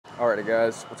Alrighty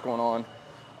guys, what's going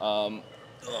on?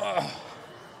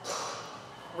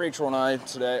 Rachel and I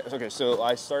today, okay, so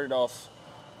I started off,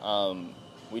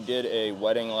 we did a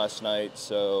wedding last night,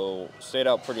 so stayed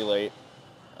out pretty late.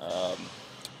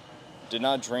 Did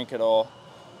not drink at all,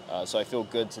 so I feel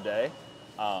good today.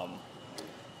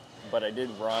 But I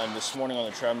did run this morning on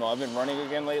the treadmill. I've been running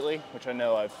again lately, which I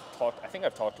know I think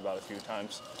I've talked about a few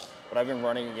times, but I've been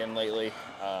running again lately.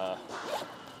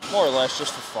 More or less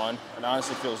just for fun. It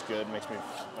honestly feels good. Makes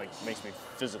me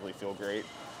physically feel great.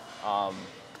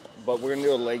 But we're gonna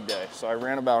do a leg day. So I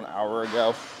ran about an hour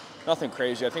ago. Nothing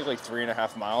crazy. I think like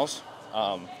 3.5 miles.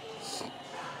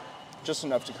 Just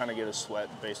enough to kind of get a sweat,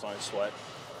 baseline sweat.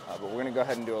 But we're gonna go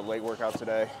ahead and do a leg workout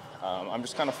today. I'm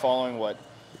just kind of following what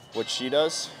she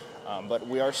does. But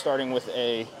we are starting with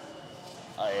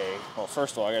well,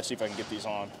 first of all, I gotta see if I can get these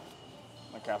on.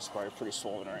 My calves are probably pretty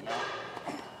swollen right now.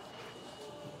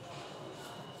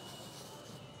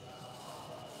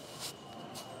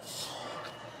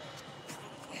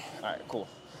 All right, cool.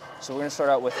 So we're gonna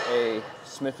start out with a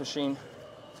Smith machine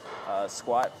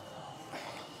squat.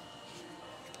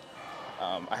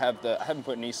 I haven't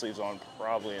put knee sleeves on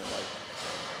probably in like,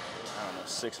 I don't know,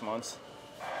 6 months,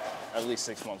 at least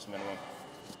 6 months minimum.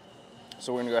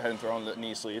 So we're gonna go ahead and throw on the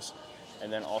knee sleeves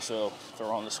and then also throw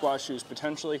on the squat shoes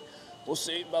potentially. We'll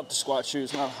see about the squat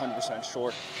shoes, not 100%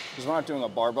 sure, because we're not doing a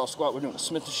barbell squat, we're doing a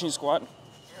Smith machine squat.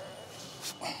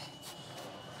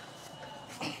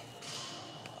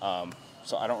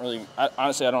 So honestly,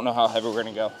 I don't know how heavy we're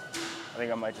gonna go. I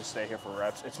think I might just stay here for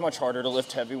reps. It's much harder to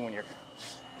lift heavy when you're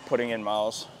putting in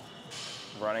miles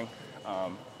running.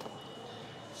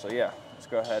 So yeah, let's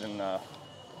go ahead and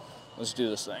let's do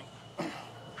this thing.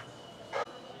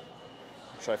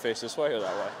 Should I face this way or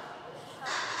that way?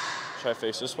 Should I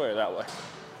face this way or that way?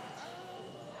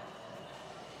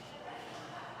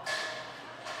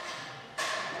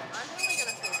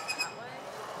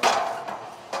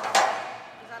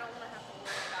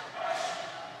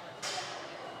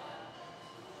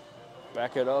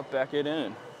 Back it up, back it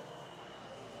in.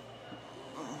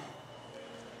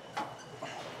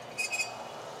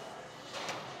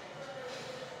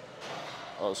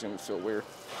 Oh, it's gonna feel weird.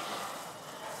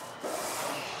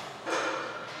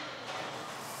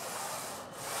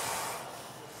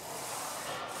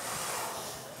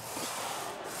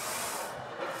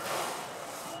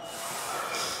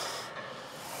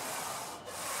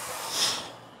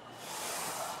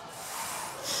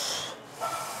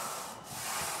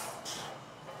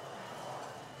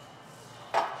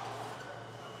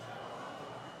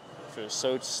 Feels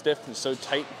so stiff and so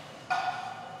tight.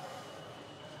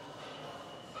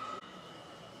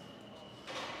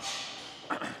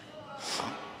 All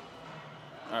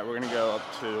right, we're gonna go up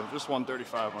to just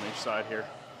 135 on each side here.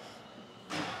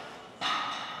 I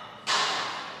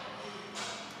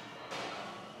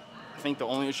think the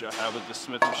only issue I have with this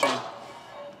Smith machine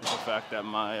is the fact that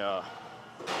I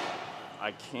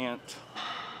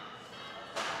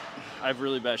have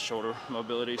really bad shoulder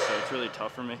mobility, so it's really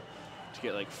tough for me to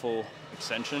get like full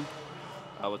extension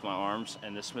with my arms,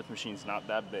 and this Smith machine's not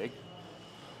that big,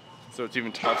 so it's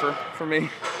even tougher for me.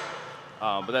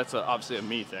 But that's obviously a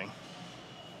me thing.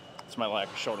 It's my lack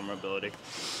of shoulder mobility,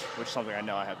 which is something I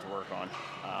know I have to work on.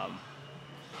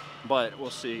 But we'll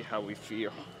see how we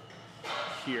feel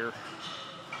here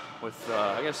with,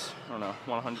 I guess, I don't know,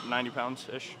 190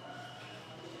 pounds-ish.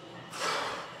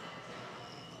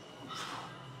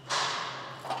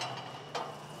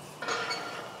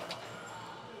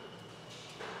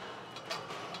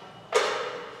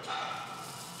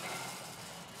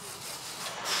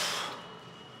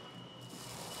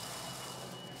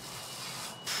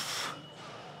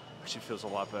 Actually feels a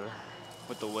lot better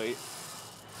with the weight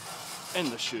and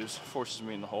the shoes. Forces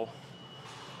me in the hole.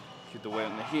 Keep the weight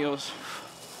on the heels.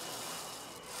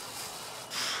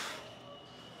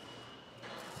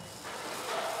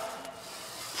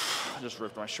 I just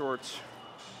ripped my shorts.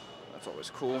 That's always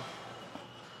cool.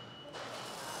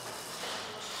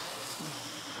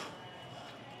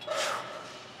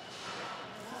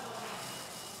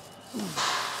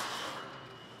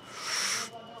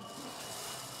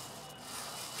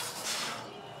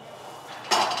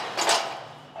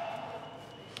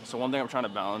 So one thing I'm trying to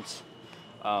balance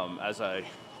as I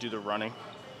do the running,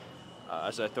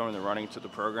 as I throw in the running to the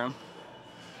program,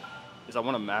 is I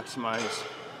want to maximize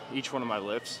each one of my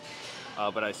lifts,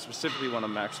 but I specifically want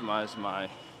to maximize my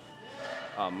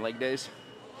leg days,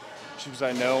 just because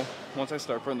I know once I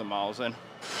start putting the miles in,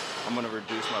 I'm going to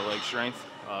reduce my leg strength,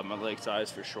 my leg size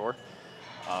for sure.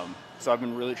 So I've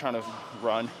been really trying to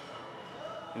run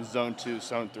in zone 2,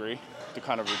 zone 3 to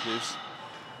kind of reduce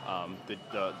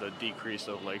the decrease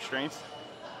of leg strength.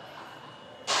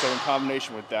 So in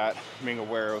combination with that, being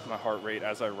aware of my heart rate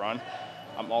as I run,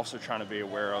 I'm also trying to be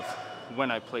aware of when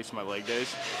I place my leg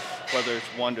days, whether it's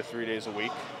 1 to 3 days a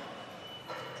week.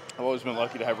 I've always been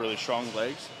lucky to have really strong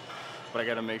legs, but I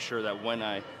got to make sure that when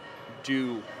I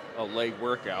do a leg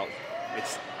workout,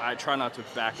 I try not to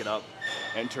back it up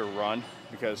into a run,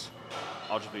 because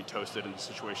I'll just be toasted in a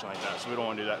situation like that. So we don't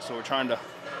want to do that. So we're trying to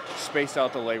space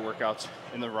out the leg workouts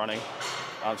in the running.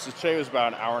 So today was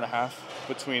about an hour and a half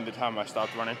between the time I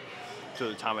stopped running to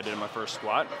the time I did my first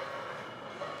squat,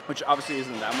 which obviously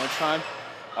isn't that much time,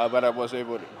 but I was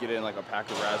able to get in like a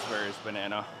pack of raspberries,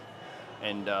 banana,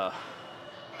 and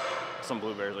some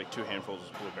blueberries, like 2 handfuls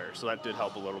of blueberries. So that did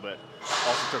help a little bit.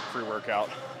 Also took pre-workout.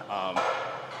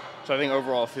 So I think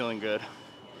overall feeling good.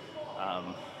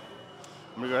 I'm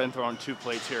gonna go ahead and throw on 2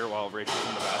 plates here while Rachel's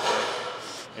in the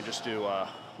bathroom and just do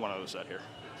one other set here.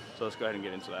 So let's go ahead and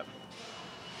get into that.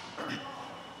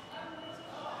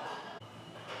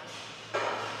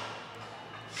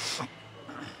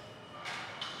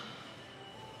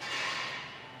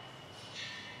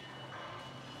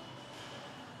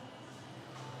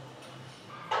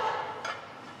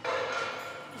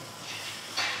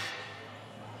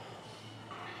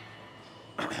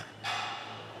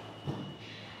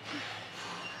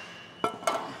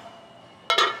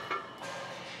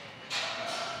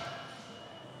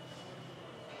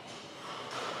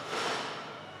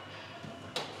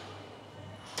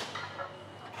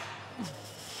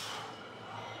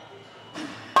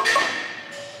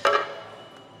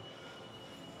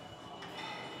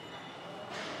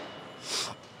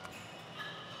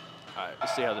 All right,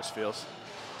 let's see how this feels.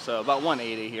 So about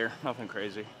 180 here, nothing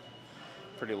crazy,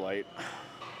 pretty light.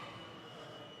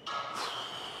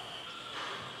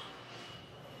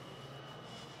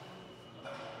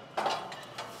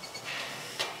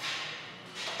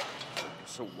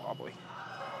 So wobbly.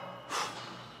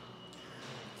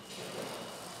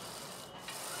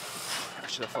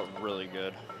 Actually, that felt really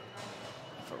good.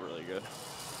 That felt really good.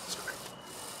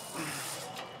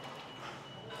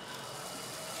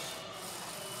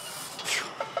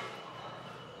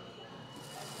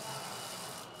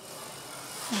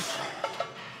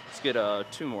 Let's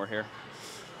get 2 more here.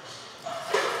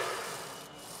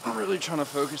 I'm really trying to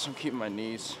focus on keeping my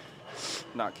knees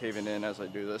not caving in as I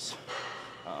do this.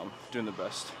 Doing the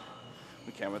best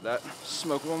we can with that.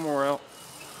 Smoke one more out.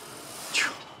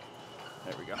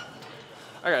 There we go.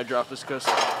 I gotta drop this because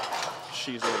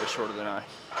she's a little bit shorter than I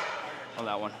on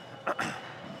that one.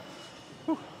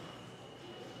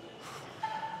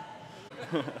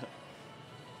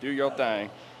 Do your thing.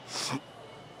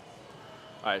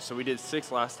 All right, so we did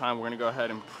 6 last time. We're gonna go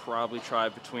ahead and probably try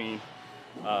between,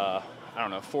 I don't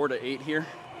know, 4 to 8 here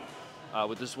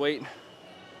with this weight. Go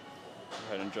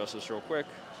ahead and adjust this real quick.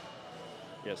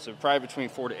 Yeah, so probably between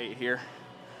 4 to 8 here.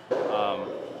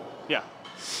 Yeah,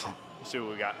 let's see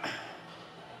what we got.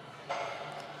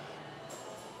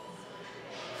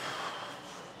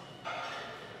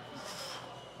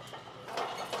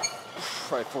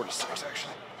 Probably 46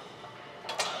 actually.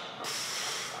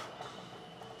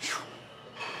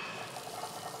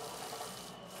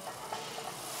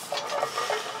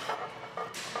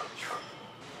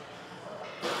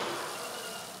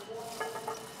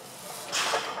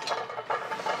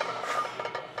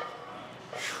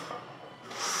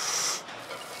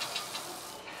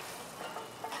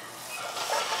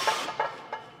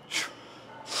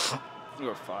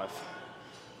 Go 5.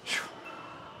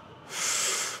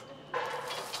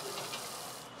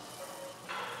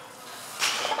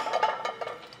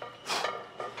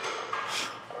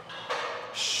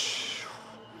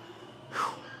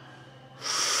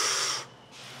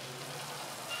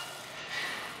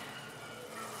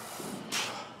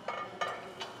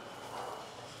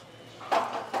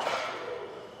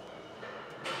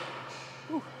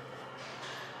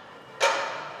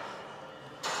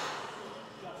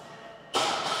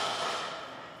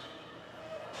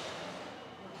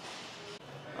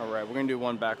 All right, we're gonna do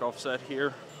 1 back off set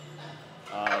here.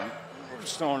 We're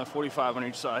just throwing a 45 on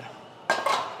each side. And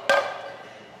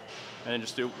then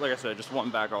just do, like I said, just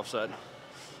 1 back off set.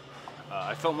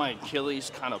 I felt my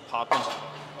Achilles kind of popping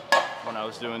when I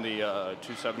was doing the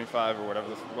 275 or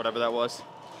whatever that was.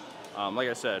 Like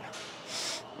I said,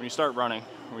 when you start running,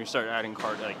 when you start adding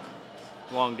like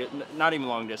not even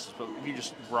long distance, but if you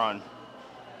just run,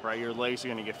 right, your legs are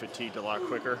gonna get fatigued a lot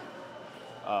quicker.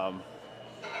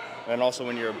 And also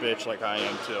when you're a bitch like I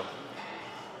am too,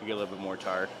 you get a little bit more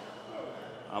tired.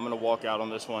 I'm gonna walk out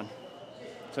on this one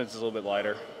since it's a little bit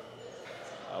lighter.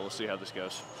 We'll see how this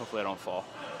goes. Hopefully I don't fall.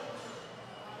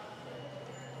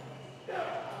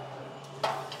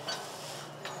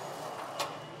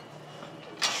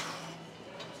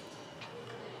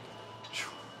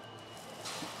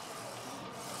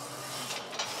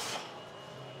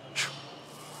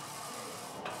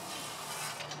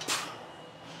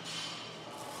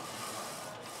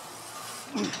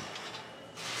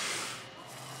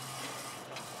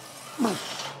 Alright,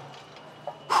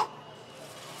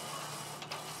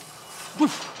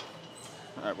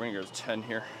 we're gonna go to 10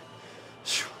 here.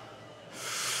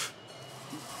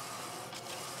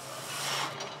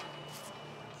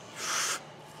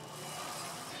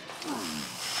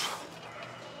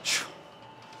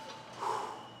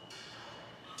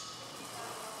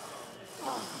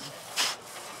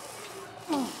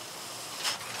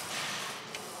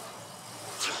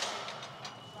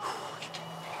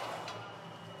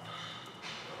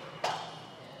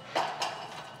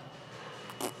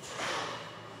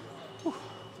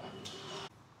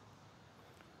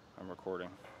 I'm recording,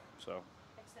 so.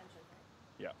 Extension.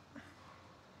 Yeah.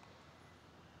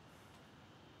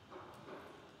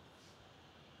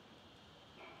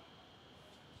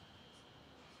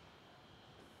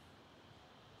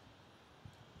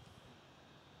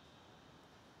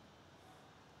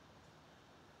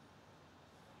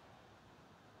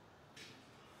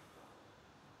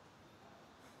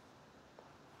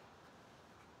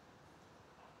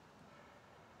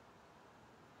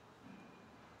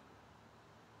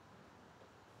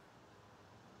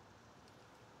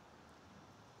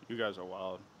 You guys are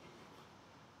wild.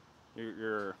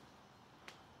 You're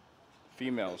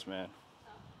females, man.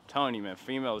 I'm telling you, man,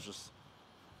 females just,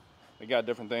 they got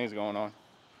different things going on.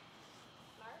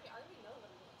 I already know what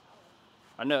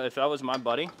I'm going to tell her. I know if that was my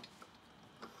buddy,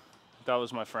 if that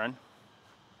was my friend,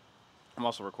 I'm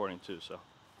also recording too, so.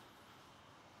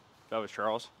 If that was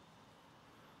Charles,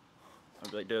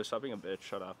 I'd be like, dude, stop being a bitch,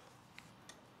 shut up.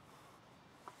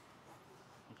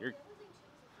 You're,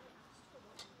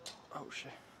 oh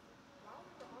shit.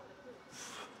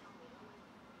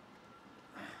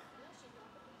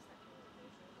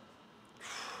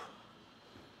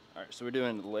 Alright, so we're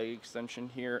doing the leg extension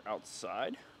here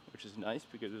outside, which is nice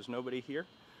because there's nobody here.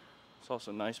 It's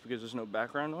also nice because there's no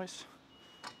background noise.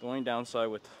 The only downside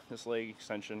with this leg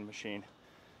extension machine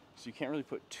is you can't really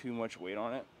put too much weight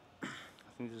on it. I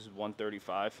think this is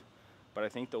 135, but I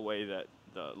think the way that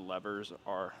the levers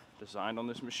are designed on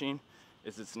this machine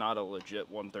is it's not a legit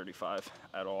 135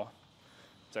 at all.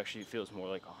 It actually feels more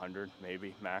like 100,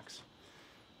 maybe, max.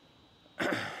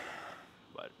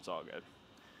 But it's all good.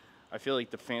 I feel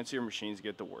like the fancier machines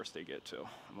get, the worse they get too.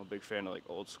 I'm a big fan of like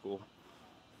old school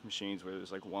machines where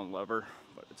there's like one lever,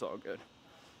 but it's all good.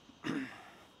 So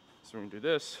we're gonna do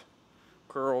this,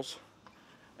 curls,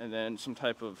 and then some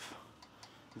type of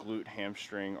glute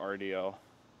hamstring RDL,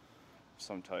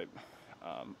 some type.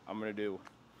 I'm gonna do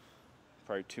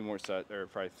probably 2 more sets, or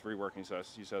probably 3 working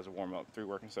sets, use that as a warm up, 3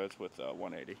 working sets with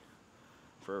 180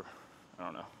 for, I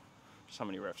don't know, just how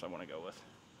many reps I wanna go with.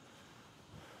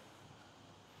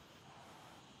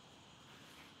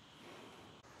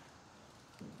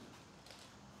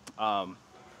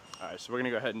 Alright, so we're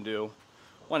gonna go ahead and do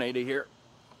 180 here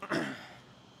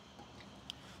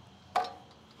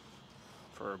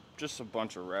for just a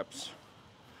bunch of reps.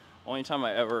 Only time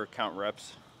I ever count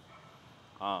reps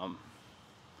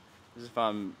is if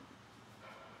I'm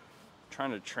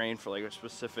trying to train for like a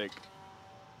specific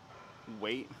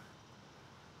weight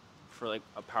for like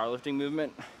a powerlifting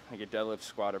movement, like a deadlift,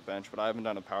 squat, or bench, but I haven't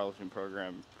done a powerlifting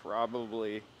program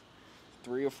probably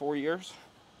 3 or 4 years.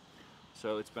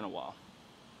 So it's been a while.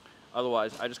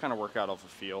 Otherwise, I just kind of work out off a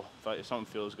feel. If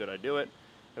something feels good, I do it.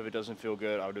 If it doesn't feel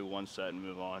good, I'll do 1 set and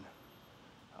move on.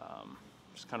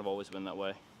 Just kind of always been that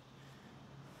way.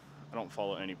 I don't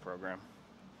follow any program.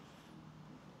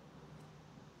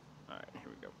 All right, here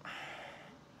we go.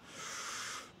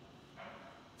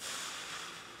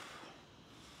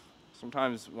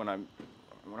 Sometimes when I'm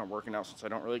working out, since I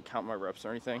don't really count my reps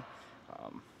or anything,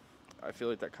 I feel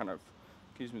like that kind of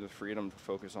gives me the freedom to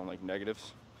focus on like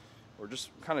negatives, or just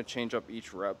kind of change up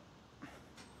each rep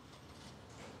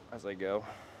as I go.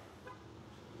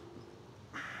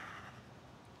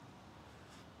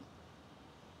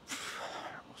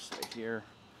 We'll stay here.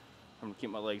 I'm gonna keep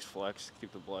my legs flexed,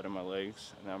 keep the blood in my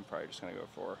legs, and then I'm probably just gonna go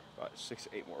for about 6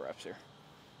 to 8 more reps here,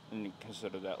 and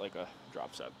consider that like a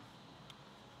drop set.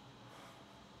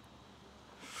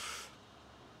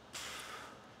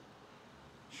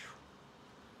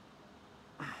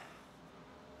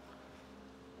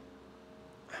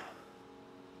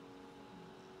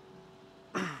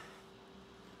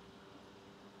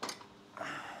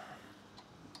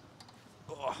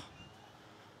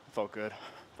 Felt good.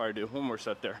 Probably do 1 more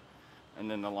set there, and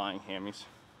then the lying hammies.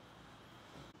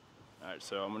 All right,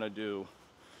 so I'm gonna do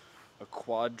a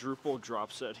quadruple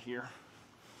drop set here.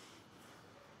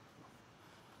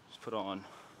 Just put on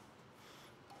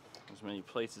as many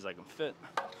plates as I can fit.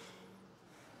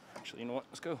 Actually, you know what?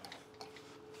 Let's go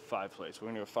 5 plates. We're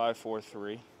gonna go 5, 4,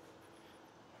 3,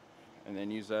 and then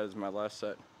use that as my last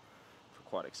set for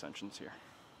quad extensions here.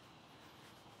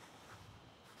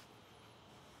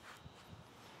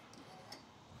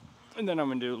 And then I'm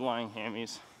gonna do lying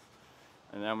hammies.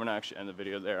 And then I'm gonna actually end the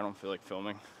video there. I don't feel like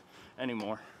filming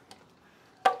anymore.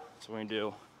 So we're gonna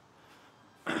do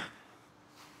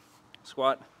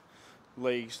squat,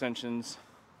 leg extensions,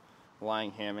 lying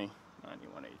hammy,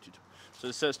 91, 82. So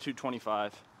it says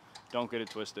 225. Don't get it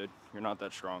twisted. You're not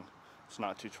that strong. It's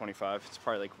not 225. It's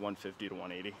probably like 150 to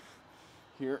 180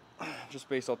 here, just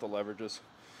based off the leverages.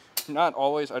 Not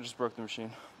always. I just broke the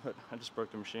machine, but I just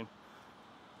broke the machine.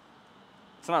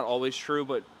 It's not always true,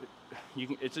 but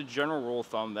it's a general rule of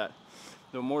thumb that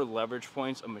the more leverage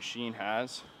points a machine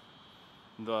has,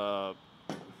 the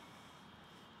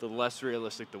less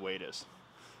realistic the weight is.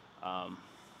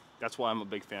 That's why I'm a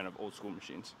big fan of old school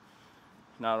machines.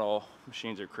 Not all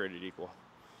machines are created equal,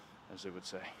 as they would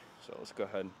say. So let's go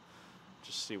ahead and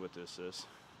just see what this is.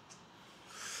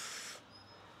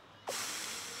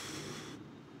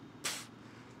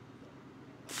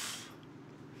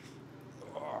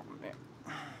 Oh man,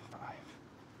 5.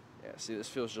 Yeah, see, this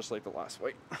feels just like the last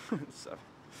weight. 7,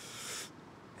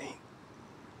 8,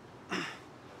 10.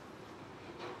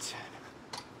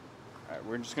 All right,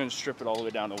 we're just gonna strip it all the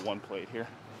way down to 1 plate here.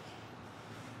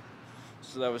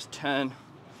 So that was 10.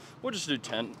 We'll just do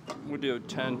 10. We'll do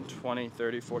 10, 20,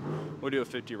 30, 40. We'll do a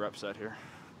 50 rep set here.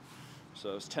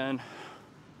 So it's 10.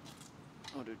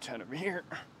 I'll do 10 over here.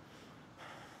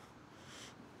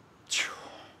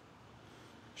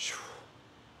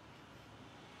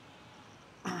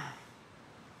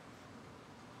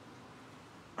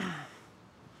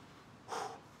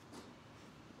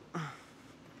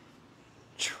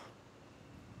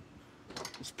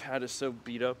 This pad is so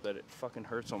beat up that it fucking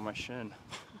hurts on my shin.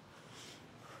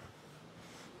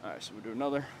 Alright, so we'll do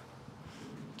another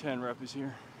 10 reps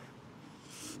here.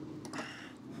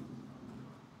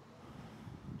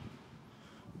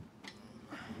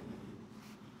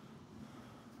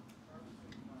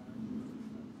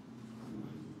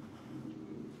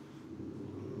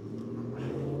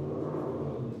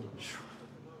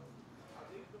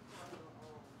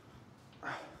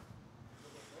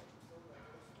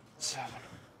 Seven,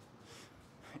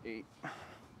 8,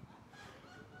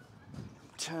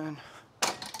 10.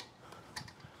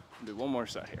 We'll do one more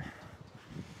set here.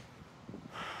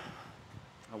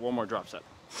 One more drop set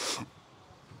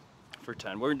for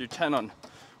 10. We're gonna do 10 on.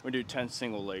 We're gonna do 10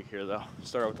 single leg here though.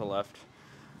 Start out with the left,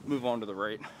 move on to the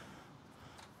right.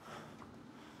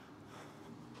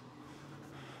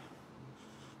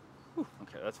 Whew,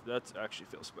 okay, that's actually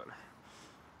feels better.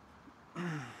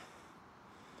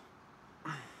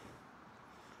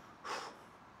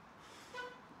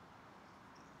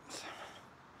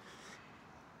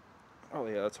 Oh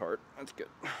yeah, that's hard. That's good.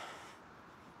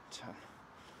 10.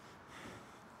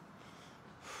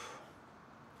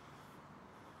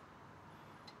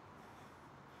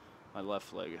 My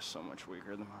left leg is so much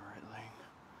weaker than my right leg.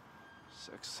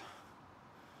 6,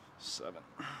 7,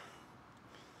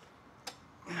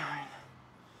 9,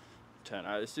 10.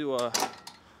 All right, let's do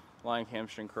lying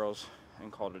hamstring curls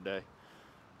and call it a day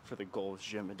for the Gold's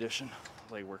Gym edition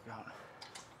leg workout.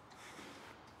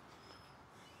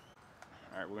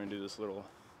 All right, we're gonna do this little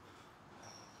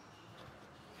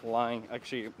lying.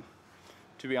 Actually,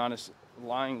 to be honest,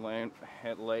 lying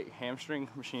hamstring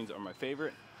machines are my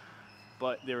favorite,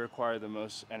 but they require the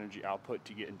most energy output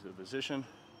to get into the position.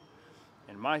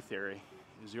 And my theory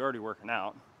is you're already working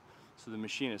out, so the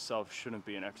machine itself shouldn't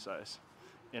be an exercise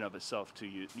in of itself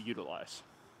to utilize.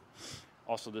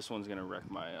 Also, this one's gonna wreck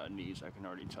my knees, I can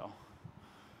already tell.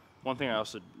 One thing I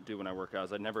also do when I work out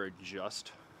is I never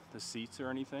adjust the seats or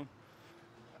anything.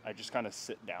 I just kind of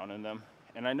sit down in them.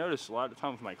 And I notice a lot of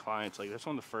times with my clients, like that's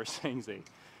one of the first things they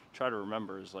try to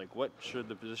remember is like, what should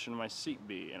the position of my seat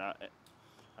be? And I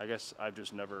guess I've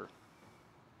just never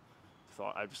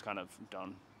thought, I've just kind of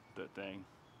done the thing.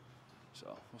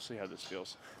 So we'll see how this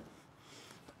feels.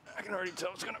 I can already tell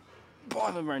it's gonna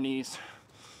bother my knees.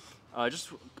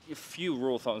 Just a few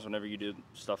rule of thumbs whenever you do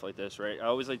stuff like this, right? I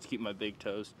always like to keep my big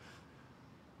toes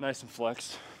nice and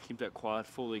flexed. Keep that quad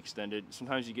fully extended.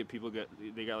 Sometimes you get people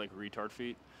they got like retard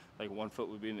feet. Like one foot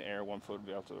would be in the air, one foot would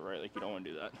be out to the right. Like you don't want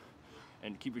to do that.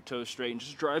 And keep your toes straight and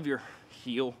just drive your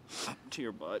heel to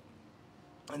your butt.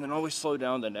 And then always slow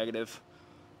down the negative.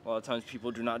 A lot of times people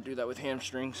do not do that with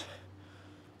hamstrings.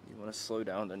 You want to slow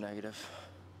down the negative.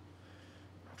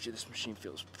 Actually, this machine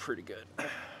feels pretty good.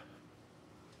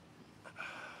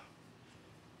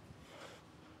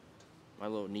 My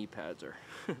little knee pads are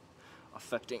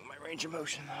affecting my range of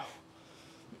motion though.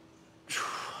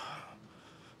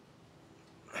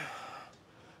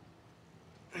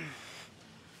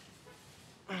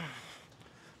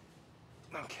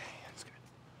 Okay, that's good.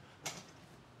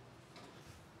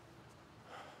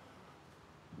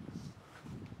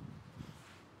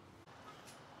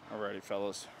 Alright,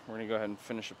 fellas, we're gonna go ahead and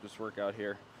finish up this workout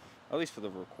here, at least for the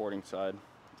recording side.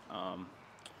 I'm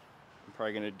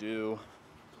probably gonna do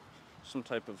some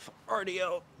type of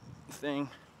RDL thing.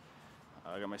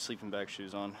 I got my sleeping bag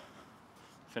shoes on.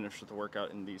 Finished with the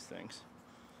workout in these things.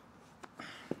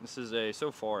 This is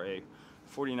so far a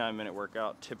 49-minute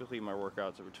workout. Typically my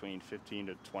workouts are between 15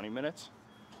 to 20 minutes.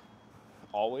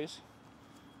 Always.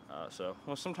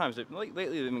 Well, sometimes lately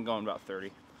they've been going about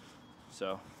 30.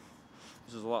 So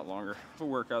this is a lot longer of a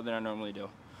workout than I normally do.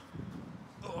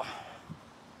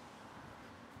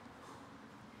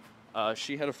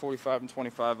 She had a 45 and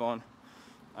 25 on.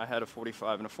 I had a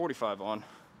 45 and a 45 on.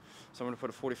 So I'm going to put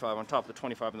a 45 on top of the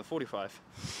 25 and the 45.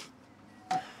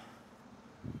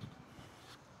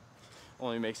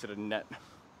 Only makes it a net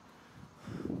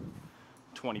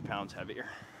 20 pounds heavier.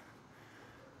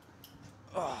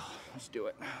 Let's do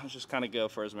it. Let's just kind of go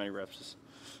for as many reps as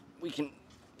we can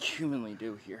humanly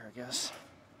do here, I guess.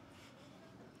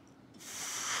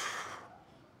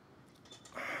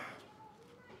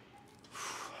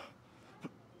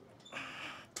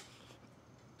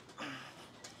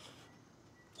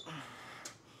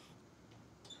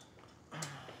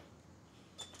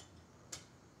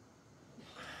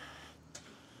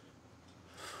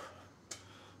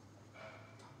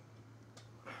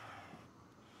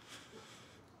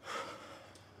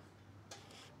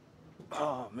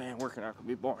 Oh man, working out can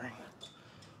be boring.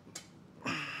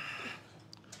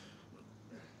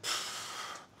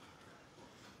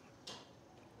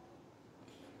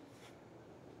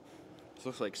 This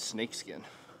looks like snake skin.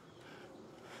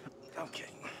 Okay.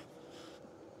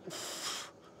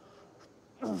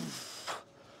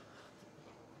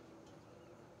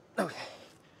 Okay.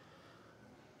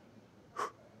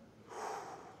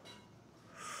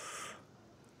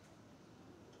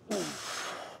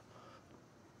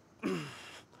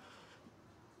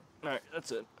 Alright,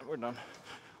 that's it. We're done.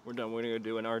 We're done. We're going to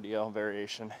do an RDL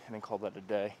variation and then call that a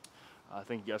day.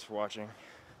 Thank you guys for watching.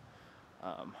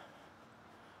 I'll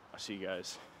see you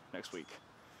guys next week.